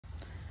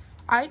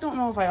I don't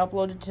know if I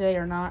uploaded today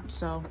or not,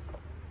 so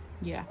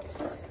yeah.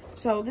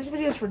 So this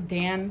video is for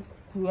Dan,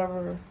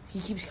 whoever, he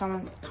keeps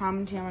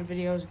commenting on my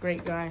videos,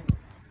 great guy.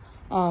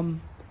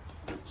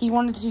 He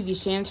wanted to see these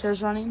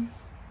sanitaires running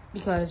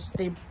because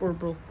they were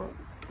both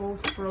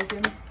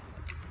broken.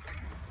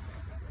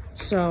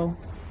 So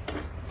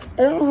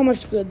I don't know how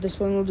much good this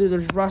one will do.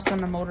 There's rust on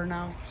the motor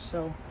now,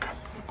 so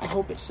I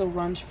hope it still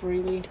runs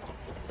freely.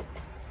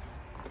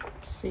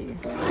 Let's see.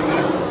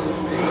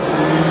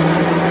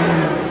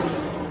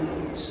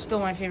 Still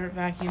my favorite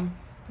vacuum,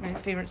 my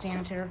favorite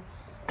sanitaire.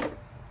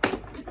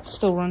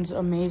 Still runs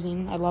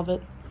amazing. I love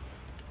it.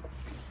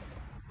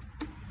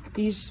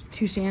 These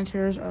two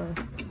sanitaires are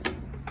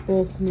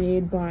both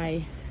made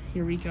by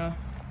Eureka.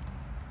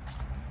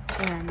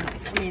 And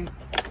I mean,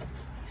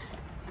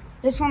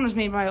 this one was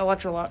made by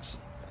Electrolux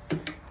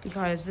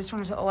because this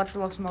one has an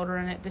Electrolux motor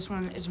in it. This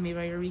one is made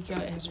by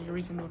Eureka. It has a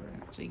Eureka motor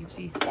in it, so you can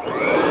see.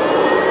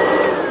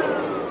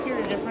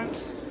 Hear the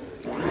difference.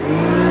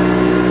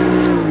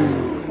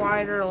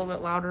 Quieter, a little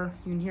bit louder.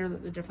 You can hear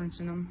the difference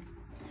in them.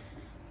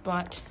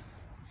 But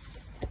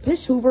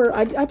this Hoover,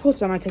 I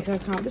posted on my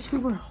TikTok account. This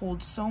Hoover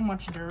holds so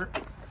much dirt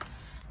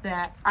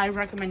that I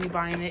recommend you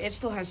buying it. It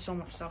still has so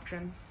much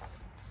suction.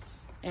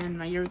 And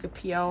my Eureka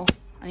PL,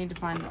 I need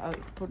to find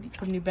put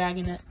a new bag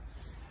in it.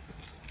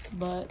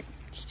 But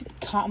just a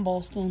cotton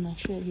ball still in my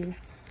shit here.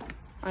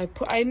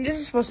 This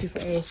is supposed to be for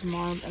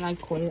ASMR, and I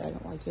quit it. I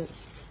don't like it.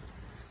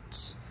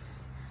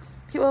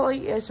 People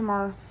like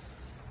ASMR.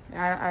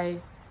 I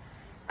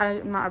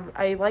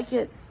like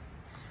it.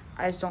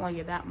 I just don't like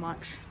it that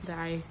much that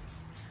I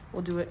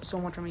will do it so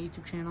much on my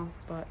YouTube channel.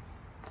 But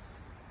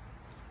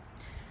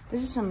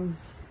this is some.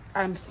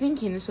 I'm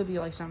thinking this will be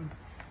like some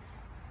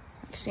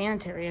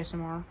sanitary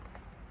ASMR.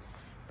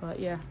 But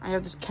yeah, I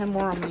have this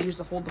Kenmore I'm gonna use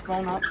to hold the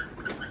phone up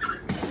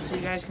so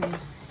you guys can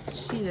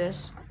see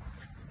this.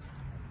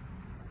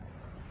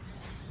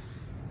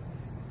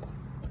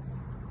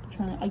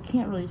 I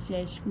can't really see.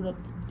 I screwed up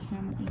the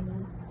camera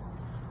angle.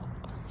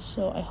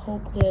 So I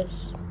hope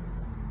this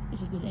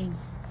is a good angle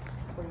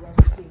for you guys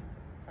to see.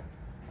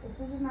 If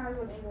this is not a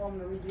good angle, I'm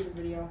gonna redo the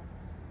video.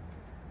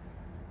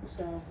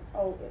 So,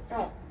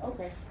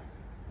 okay.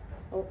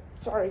 Oh,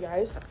 sorry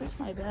guys, that's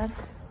my bad.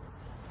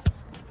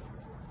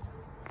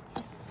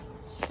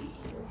 Let's see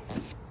here.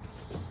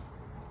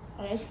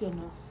 Alright, that's good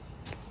enough.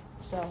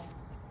 So,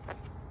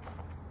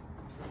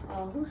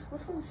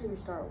 which one should we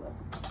start with?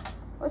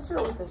 Let's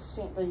start with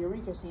the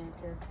Eureka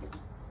sanitaire.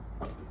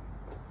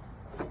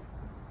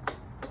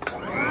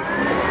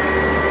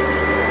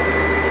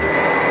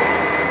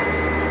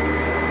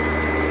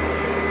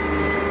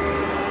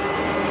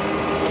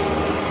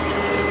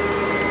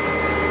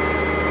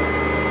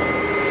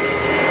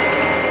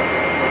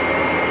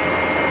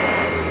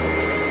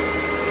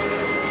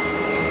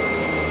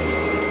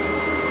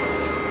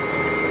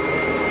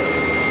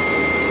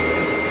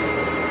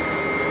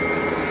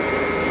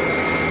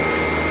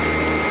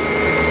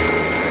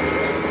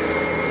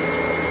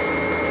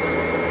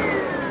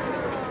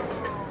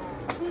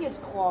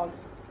 Clogged.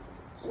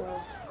 So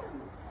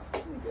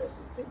let me just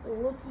take a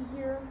looky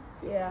here.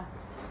 Yeah,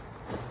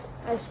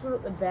 I screwed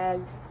up the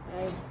bag.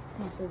 I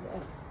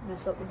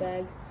messed up the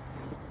bag.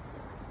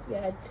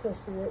 Yeah, I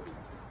twisted it.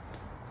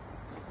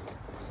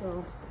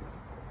 So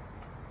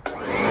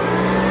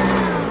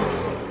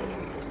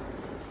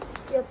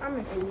yep, I'm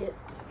an idiot.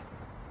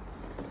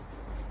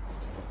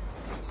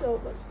 So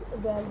let's get the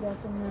bag back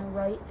in there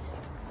right.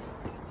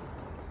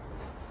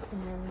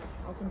 And then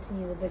I'll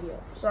continue the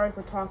video. Sorry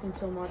for talking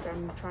so much.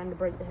 I'm trying to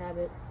break the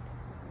habit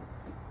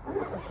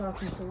of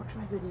talking so much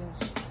in my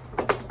videos.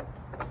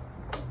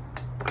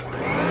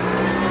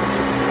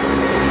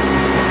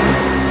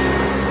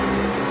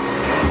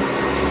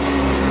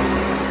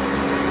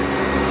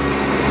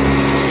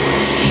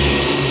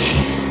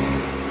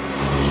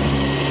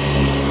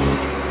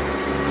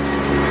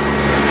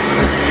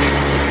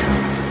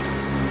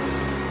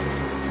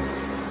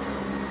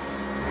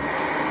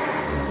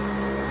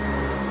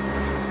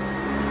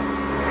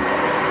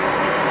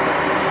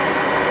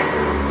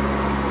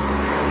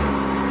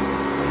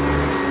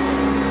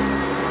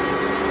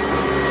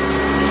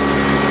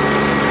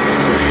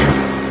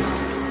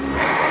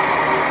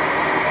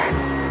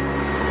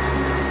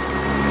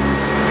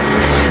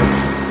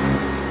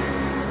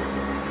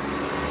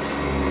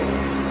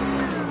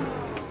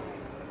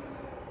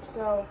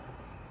 So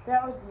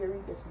that was the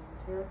Eureka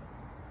sanitaire,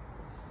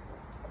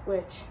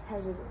 which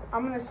has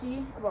I'm gonna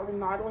see about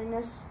remodeling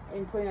this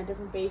and putting a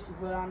different base and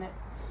wood on it.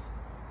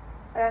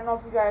 I don't know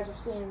if you guys have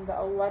seen the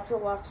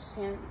Electrolux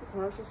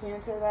commercial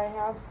sanitaire that I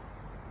have.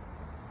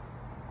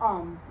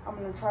 I'm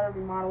gonna try to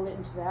remodel it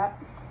into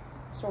that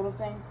sort of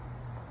thing.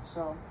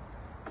 So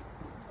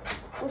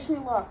wish me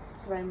luck,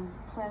 because I'm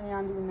planning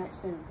on doing that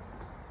soon.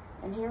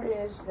 And here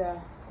is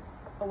the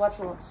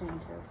Electrolux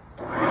sanitaire.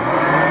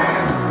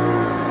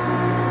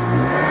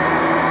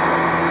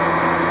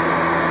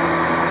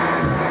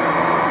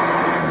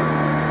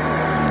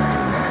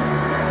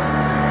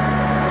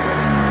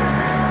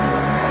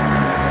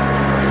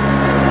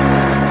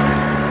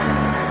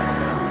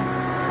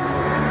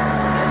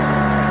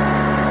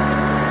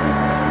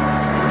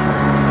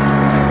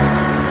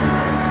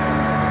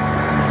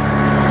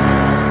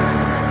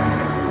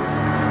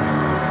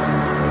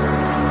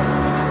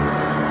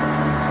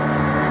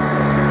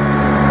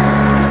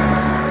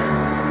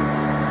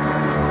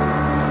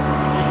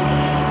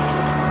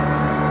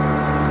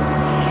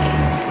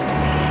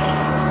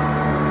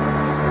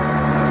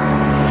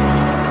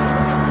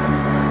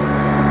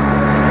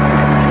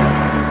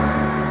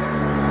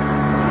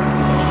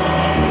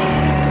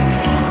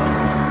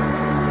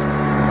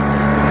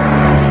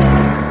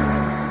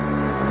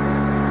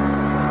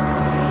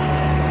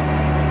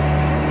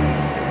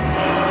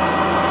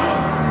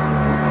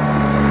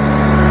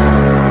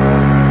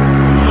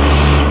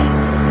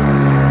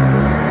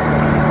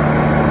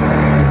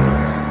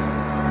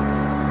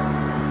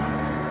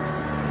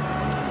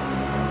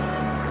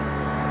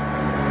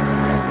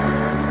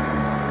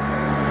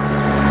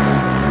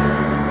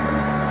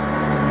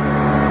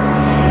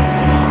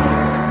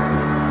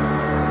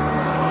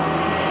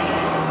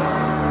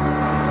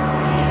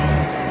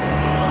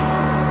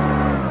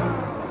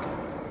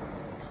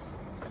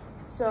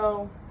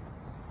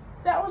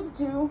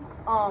 too.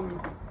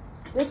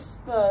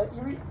 The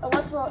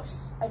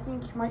Electrolux, I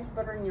think, might be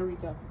better than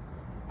Eureka.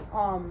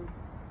 I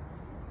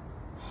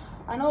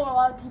know a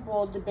lot of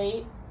people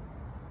debate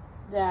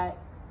that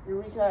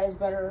Eureka is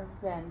better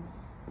than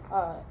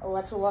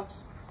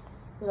Electrolux,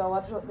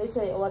 because they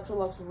say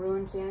Electrolux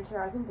ruined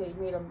Sanitare. I think they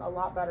made them a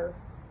lot better.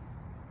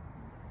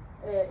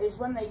 Is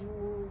when they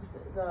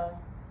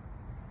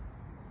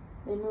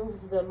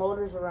moved the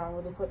motors around,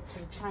 where they put the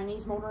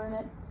Chinese motor in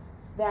it.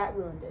 That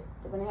ruined it.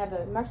 But when they had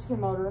the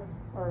Mexican motor,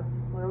 or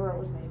wherever it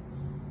was made,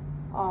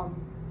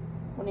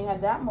 when they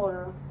had that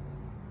motor,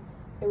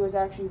 it was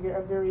actually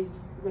a very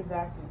good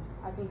vacuum.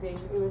 I think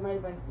it might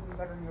have been even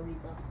better than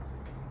Eureka.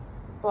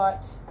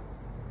 But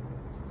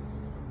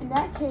in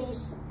that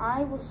case,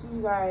 I will see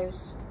you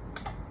guys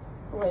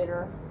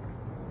later.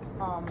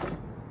 I'm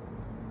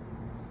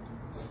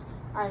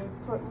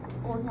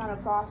working on a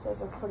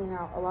process of putting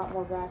out a lot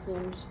more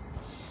vacuums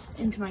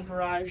into my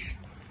garage,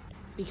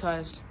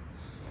 because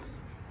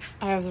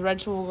I have the red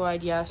tool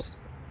glide. Yes,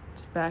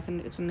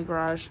 it's in the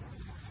garage.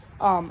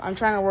 I'm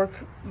trying to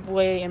work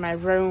way in my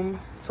room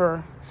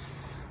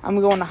I'm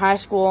going to high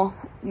school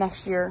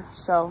next year,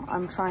 so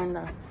I'm trying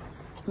to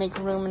make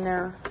room in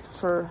there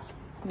for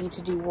me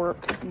to do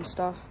work and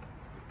stuff.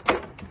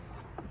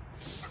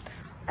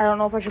 I don't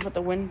know if I should put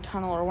the wind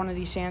tunnel or one of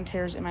these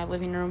Sanitares in my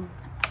living room.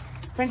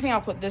 If anything,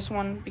 I'll put this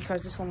one,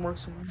 because this one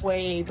works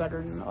way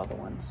better than the other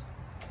ones.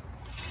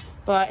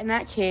 But in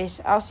that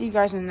case, I'll see you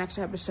guys in the next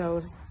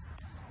episode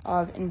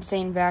of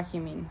Insane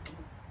Vacuuming.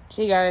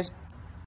 See you guys.